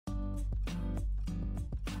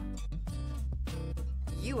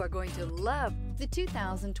You are going to love the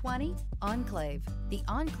 2020 Enclave. The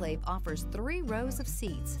Enclave offers 3 rows of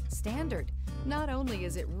seats, standard. Not only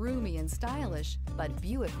is it roomy and stylish, but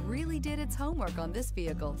Buick really did its homework on this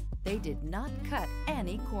vehicle. They did not cut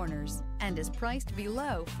any corners and is priced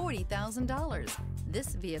below $40,000.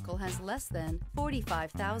 This vehicle has less than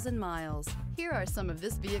 45,000 miles. Here are some of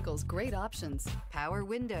this vehicle's great options: power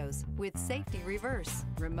windows with safety reverse,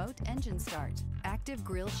 remote engine start, active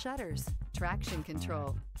grille shutters, traction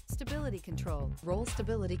control, stability control, roll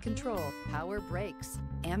stability control, power brakes,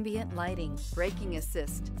 ambient lighting, braking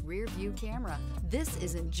assist, rear view camera. This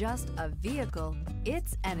isn't just a vehicle,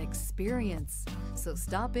 it's an experience. So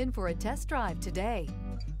stop in for a test drive today.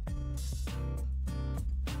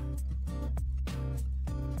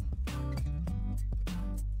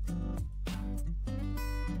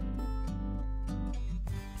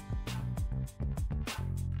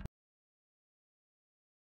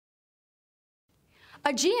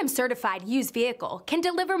 A GM-certified used vehicle can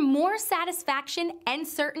deliver more satisfaction and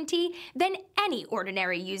certainty than any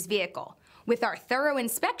ordinary used vehicle. With our thorough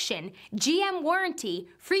inspection, GM warranty,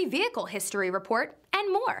 free vehicle history report,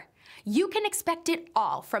 and more. You can expect it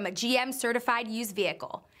all from a GM-certified used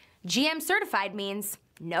vehicle. GM-certified means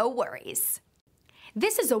no worries.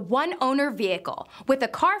 This is a one-owner vehicle with a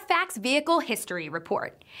Carfax vehicle history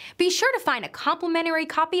report. Be sure to find a complimentary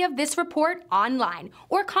copy of this report online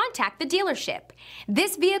or contact the dealership.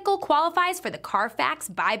 This vehicle qualifies for the Carfax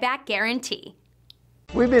buyback guarantee.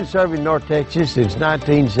 We've been serving North Texas since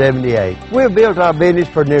 1978. We've built our business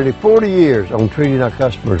for nearly 40 years on treating our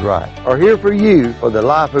customers right. Are here for you for the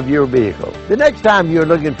life of your vehicle. The next time you're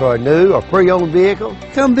looking for a new or pre-owned vehicle,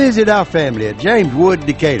 come visit our family at James Wood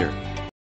Decatur.